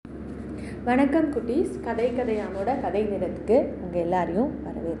வணக்கம் குட்டீஸ். கதை கதையானோட கதை நேரத்துக்கு உங்கள் எல்லாரையும்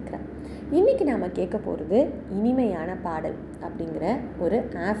வரவேற்கிறேன். இன்றைக்கி நாம் கேட்க போகிறது இனிமையான பாடல் அப்படிங்கிற ஒரு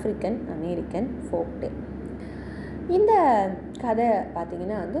ஆஃப்ரிக்கன் அமெரிக்கன் ஃபோக் டேல். இந்த கதை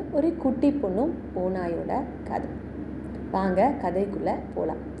பார்த்திங்கன்னா ஒரு குட்டி பொண்ணும் ஓநாயோட கதை. வாங்க கதைக்குள்ளே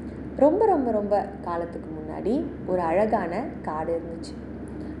போகலாம். ரொம்ப ரொம்ப ரொம்ப காலத்துக்கு முன்னாடி ஒரு அழகான காடு இருந்துச்சு.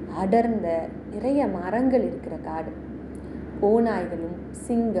 அடர்ந்த நிறைய மரங்கள் இருக்கிற காடு. ஓநாய்களும்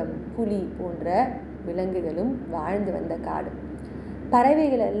சிங்கம், புலி போன்ற விலங்குகளும் வாழ்ந்து வந்த காடு.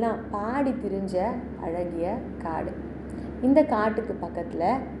 பறவைகள் எல்லாம் பாடி திரிஞ்ச அழகிய காடு. இந்த காட்டுக்கு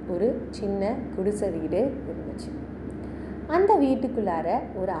பக்கத்தில் ஒரு சின்ன குடிசை வீடு இருந்துச்சு. அந்த வீட்டுக்குள்ளார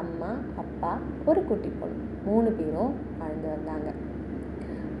ஒரு அம்மா, அப்பா, ஒரு குட்டி பொண்ணு 3 பேரும் வாழ்ந்து வந்தாங்க.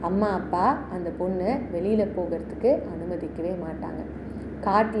 அம்மா அப்பா அந்த பொண்ணு வெளியில் போகிறதுக்கு அனுமதிக்கவே மாட்டாங்க.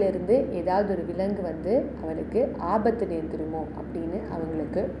 காட்டிலிருந்து ஏதாவது ஒரு விலங்கு வந்து அவளுக்கு ஆபத்து நேர்ந்துருமோ அப்படின்னு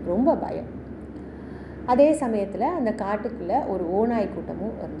அவங்களுக்கு ரொம்ப பயம். அதே சமயத்தில் அந்த காட்டுக்குள்ளே ஒரு ஓநாய்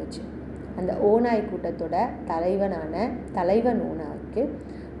கூட்டமும் இருந்துச்சு. அந்த ஓநாய் கூட்டத்தோட தலைவன் ஓநாய்க்கு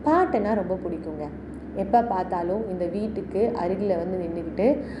பாட்டுன்னா ரொம்ப பிடிக்குங்க. எப்போ பார்த்தாலும் இந்த வீட்டுக்கு அருகில் வந்து நின்றுக்கிட்டு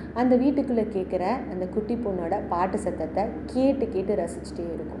அந்த வீட்டுக்குள்ளே கேட்குற அந்த குட்டி பொண்ணோட பாட்டு சத்தத்தை கேட்டு கேட்டு ரசிச்சுட்டே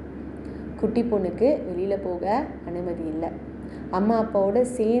இருக்கும். குட்டி பொண்ணுக்கு வெளியில் போக அனுமதி இல்லை. அம்மா அப்பாவோட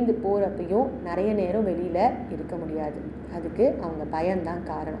சேர்ந்து போகிறப்பையும் நிறைய நேரம் வெளியில் இருக்க முடியாது. அதுக்கு அவங்க பயம்தான்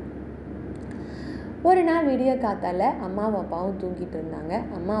காரணம். ஒரு நாள் விடிய காத்தால அம்மாவும் அப்பாவும் தூங்கிட்டு இருந்தாங்க.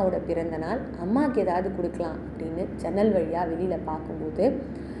 அம்மாவோட பிறந்த நாள். அம்மாவுக்கு ஏதாவது கொடுக்கலாம் அப்படின்னு ஜன்னல் வழியாக வெளியில் பார்க்கும்போது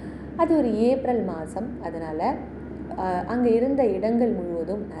அது ஒரு ஏப்ரல் மாதம். அதனால் அங்கே இருந்த இடங்கள்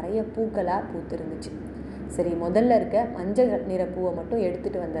முழுவதும் நிறைய பூக்களாக பூத்திருந்துச்சு. சரி, முதல்ல இருக்க மஞ்சள் நிற பூவை மட்டும்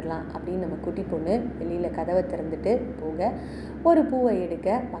எடுத்துகிட்டு வந்துடலாம் அப்படின்னு நம்ம குட்டி பொண்ணு வெளியில் கதவை திறந்துட்டு போக ஒரு பூவை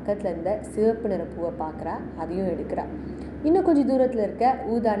எடுக்க பக்கத்தில் இருந்த சிவப்பு நிற பூவை பார்க்குறா, அதையும் எடுக்கிறா. இன்னும் கொஞ்சம் தூரத்தில் இருக்க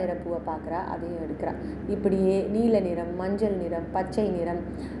ஊதா நிற பூவை பார்க்குறா, அதையும் எடுக்கிறா. இப்படியே நீல நிறம், மஞ்சள் நிறம், பச்சை நிறம்,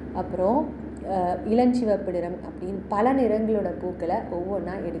 அப்புறம் இளஞ்சிவப்பு நிறம் அப்படின்னு பல நிறங்களோட பூக்களை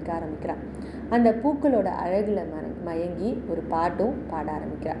ஒவ்வொன்றா எடுக்க ஆரம்பிக்கிறான். அந்த பூக்களோட அழகில் மயங்கி ஒரு பாட்டும் பாட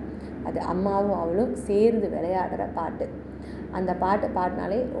ஆரம்பிக்கிறான். அது அம்மாவும் அவளும் சேர்ந்து விளையாடுற பாட்டு. அந்த பாட்டை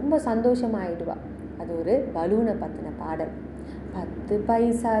பாடினாலே ரொம்ப சந்தோஷமாயிடுவா. அது ஒரு பலூனை பற்றின பாடல். 10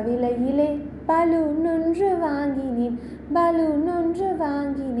 பைசா விலையிலே பலூன் ஒன்று வாங்கினேன், பலூன் ஒன்று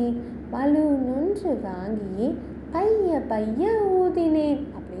வாங்கினேன், பலூன் ஒன்று வாங்கியே பைய பைய ஊதினேன்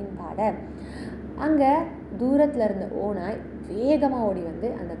அப்படின்னு பாட அங்கே தூரத்தில் இருந்த ஓநாய் வேகமாக ஓடி வந்து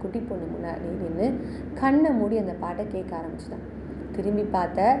அந்த குட்டி பொண்ணு முன்னாடி நின்று கண்ணை மூடி அந்த பாட்டை கேட்க ஆரம்பிச்சுட்டான். திரும்பி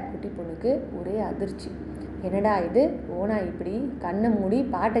பார்த்த குட்டி பொண்ணுக்கு ஒரே அதிர்ச்சி. என்னடா இது, ஓநாய் இப்படி கண்ணை மூடி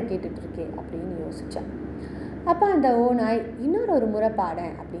பாட்டை கேட்டுட்டு இருக்கே அப்படின்னு யோசிச்சான். அப்போ அந்த ஓநாய் இன்னொரு முறை பாட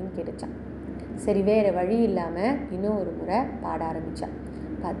அப்படின்னு கேட்டுச்சான். சரி, வேறு வழி இல்லாமல் இன்னொரு முறை பாட ஆரம்பித்தான்.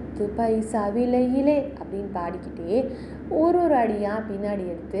 10 பைசா விலையிலே அப்படின்னு பாடிக்கிட்டே ஒரு அடியாக பின்னாடி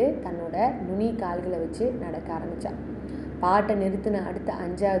எடுத்து தன்னோட நுனி கால்களை வச்சு நடக்க ஆரம்பித்தான். பாட்டை நிறுத்தின அடுத்த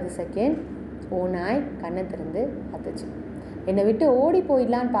 5வது செகண்ட் ஓநாய் கண்ணை திறந்து பார்த்துச்சு. என்னை விட்டு ஓடி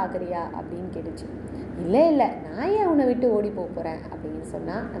போயிடலான்னு பார்க்குறியா அப்படின்னு கேட்டுச்சு. இல்லை இல்லை, நான் ஏன் உன்னை விட்டு ஓடி போகிறேன் அப்படின்னு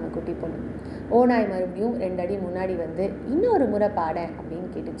சொன்னால் நம்ம குட்டி பொண்ணு. ஓநாய் மறுபடியும் 2 அடி முன்னாடி வந்து இன்னொரு முறை பாட அப்படின்னு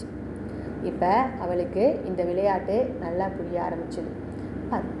கேட்டுச்சு. இப்போ அவளுக்கு இந்த விளையாட்டு நல்லா புரிய ஆரம்பிச்சுது.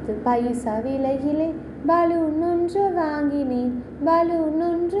 10 பைசா விலையிலே பலூன் ஒன்று வாங்கினேன், பலூன்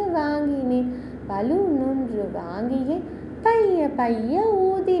ஒன்று வாங்கினேன், பலூன் ஒன்று வாங்கியே பைய பைய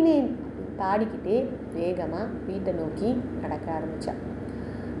ஊதினேன் பாடிக்கிட்டே வேகமாக வீட்டை நோக்கி நடக்க ஆரம்பித்தான்.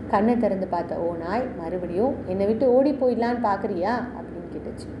 கண்ணை திறந்து பார்த்த ஓநாய் மறுபடியும் என்னை விட்டு ஓடி போயிடலான்னு பார்க்குறியா அப்படின்னு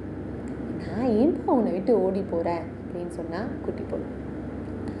கேட்டுச்சு. நான் ஏன்பா உன்னை விட்டு ஓடி போகிறேன் அப்படின்னு சொன்னால் குட்டி பொண்ணு.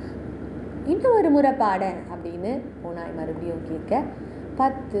 இன்னும் ஒரு முறை பாட அப்படின்னு ஓநாய் மறுபடியும் கேட்க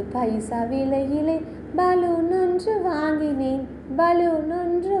 10 பைசா விலையிலே பலூன் ஒன்று வாங்கினேன், பலூன்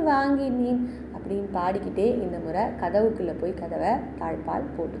ஒன்று வாங்கினேன் அப்படின்னு பாடிக்கிட்டே இந்த முறை கதவுக்குள்ளே போய் கதவை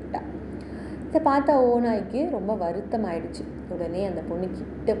தாழ்பால் போட்டுக்கிட்டான். இதை பார்த்த ஓநாய்க்கு ரொம்ப வருத்தம் ஆயிடுச்சு. உடனே அந்த பொண்ணு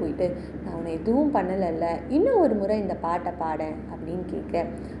கிட்ட போயிட்டு, நான் உன்னை எதுவும் பண்ணலைல்ல, இன்னும் ஒரு முறை இந்த பாட்டை பாட அப்படின்னு கேட்க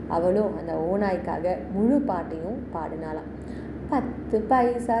அவளும் அந்த ஓநாய்க்காக முழு பாட்டையும் பாடினாலாம். 10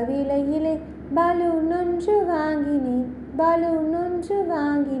 பைசா விலையிலே பலூன் ஒன்று வாங்கினேன், பலூன் ஒன்று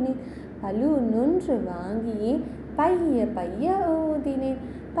வாங்கினேன், பலூன் ஒன்று வாங்கியே பைய பைய ஊதினேன்,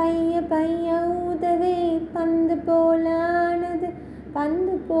 பைய பைய ஊதவே பந்து போல ஆனது,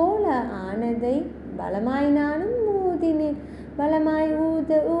 பந்து போல ஆனதை பலமாய் நானும் ஊதினேன், பலமாய்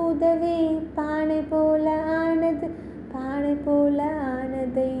ஊத ஊதவே பானை போல ஆனது, பானை போல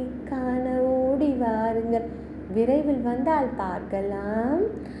ஆனதை காண ஓடி வாருங்கள், விரைவில் வந்தால் பார்க்கலாம்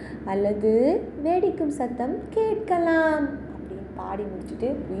அல்லது வேடிக்கும் சத்தம் கேட்கலாம் அப்படின்னு பாடி முடிச்சுட்டு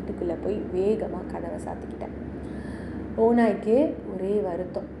வீட்டுக்குள்ளே போய் வேகமாக கதவை சாத்திக்கிட்டேன். ஓநாய்க்கு ஒரே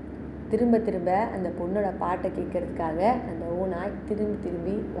வருத்தம். திரும்ப திரும்ப அந்த பொண்ணோட பாட்டை கேட்கறதுக்காக அந்த ஓநாய்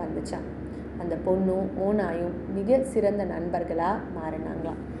திரும்பி வந்துச்சான். அந்த பொண்ணும் ஓநாயும் மிக சிறந்த நண்பர்களாக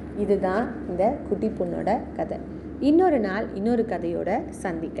மாறினாங்களாம். இதுதான் இந்த குட்டி பொண்ணோட கதை. இன்னொரு நாள் இன்னொரு கதையோட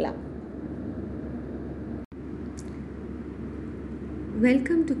சந்திக்கலாம்.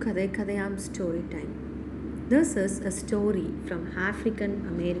 வெல்கம் டு கதை கதையாம் story time. This is a story from African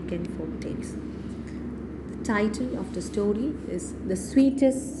American folk tales. The title of the story is The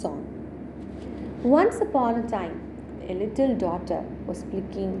Sweetest Song. Once upon a time, a little daughter was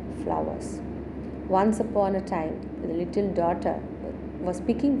picking flowers. Once upon a time, the little daughter was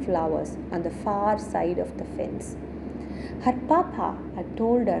picking flowers on the far side of the fence. Her papa had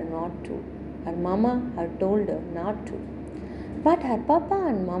told her not to. Her mama had told her not to. But her papa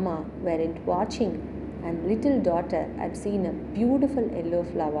and mama weren't watching, and little daughter had seen a beautiful yellow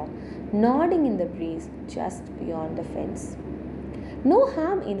flower nodding in the breeze just beyond the fence. No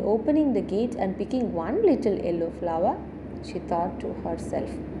harm in opening the gate and picking one little yellow flower, she thought to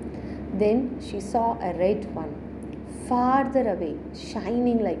herself. Then she saw a red one farther away,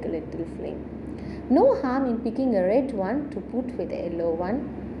 shining like a little flame. No harm in picking a red one to put with a yellow one.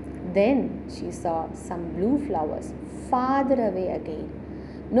 Then she saw some blue flowers farther away again.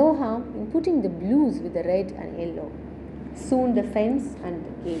 No harm in putting the blues with the red and yellow. Soon the fence and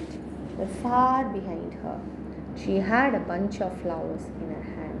the gate were far behind her. She had a bunch of flowers in her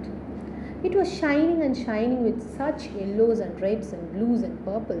hand. It was shining and shining with such yellows and reds and blues and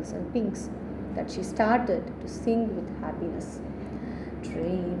purples and pinks that she started to sing with happiness.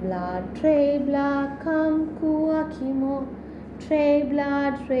 Trebla, come kuakimo.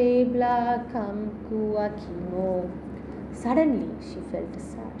 Trebla, come kuakimo. Suddenly she felt a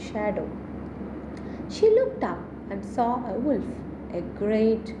shadow. She looked up and saw a wolf, a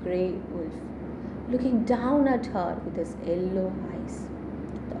great grey wolf, looking down at her with his yellow eyes.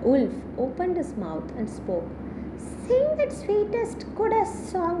 The wolf opened his mouth and spoke, "Sing that sweetest, goodest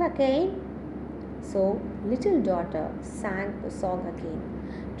song again." So little daughter sang the song again.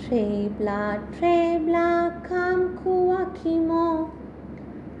 Trebla, come kuakimo.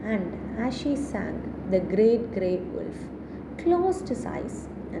 And as she sang, the great grey wolf closed his eyes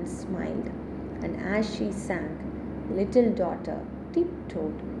and smiled. And as she sang, little daughter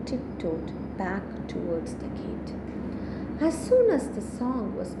tiptoed back towards the gate. As soon as the song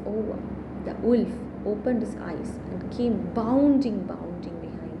was over, the wolf opened his eyes and came bounding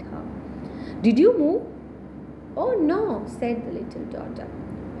behind her. "Did you move?" "Oh no," said the little daughter.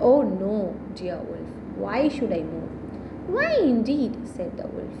 "Oh no, dear wolf, why should I move?" "Why indeed," said the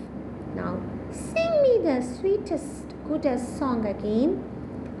wolf. "Now sing me the sweetest, goodest song again."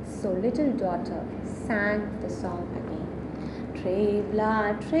 So little daughter sang the song again.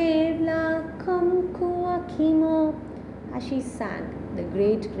 Trebla, come kuakimo. As she sang, the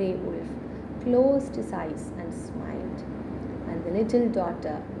great grey wolf closed his eyes and smiled, and the little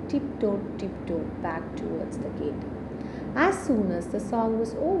daughter tiptoed back towards the gate. As soon as the song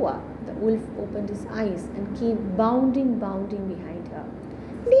was over, the wolf opened his eyes and came bounding behind her.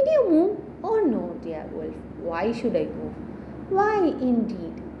 "Did you move?" "Oh no, dear wolf, why should I move?" "Why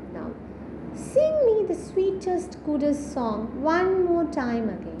indeed. Now sing me the sweetest, goodest song one more time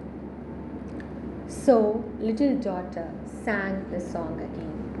again." So little daughter sang the song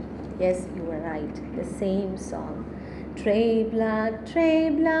again. Yes, you were right, the same song.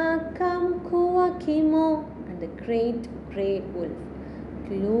 Trebla, come kuakimo. And the great grey wolf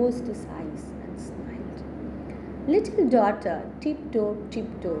closed his eyes and smiled. Little daughter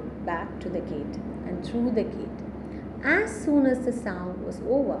tiptoed back to the gate and through the gate. As soon as the sound was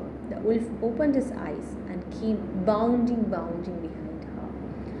over, the wolf opened his eyes and came bounding behind her.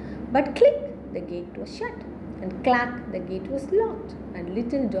 But click, the gate was shut, and clack, the gate was locked, and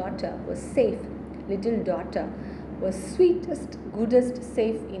little daughter was safe. Little daughter was sweetest, goodest,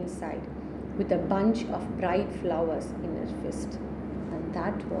 safe inside, with a bunch of bright flowers in her fist. And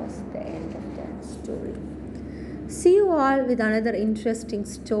that was the end of the story. See you all with another interesting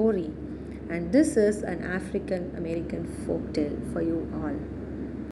story. And this is an African American folk tale for you all.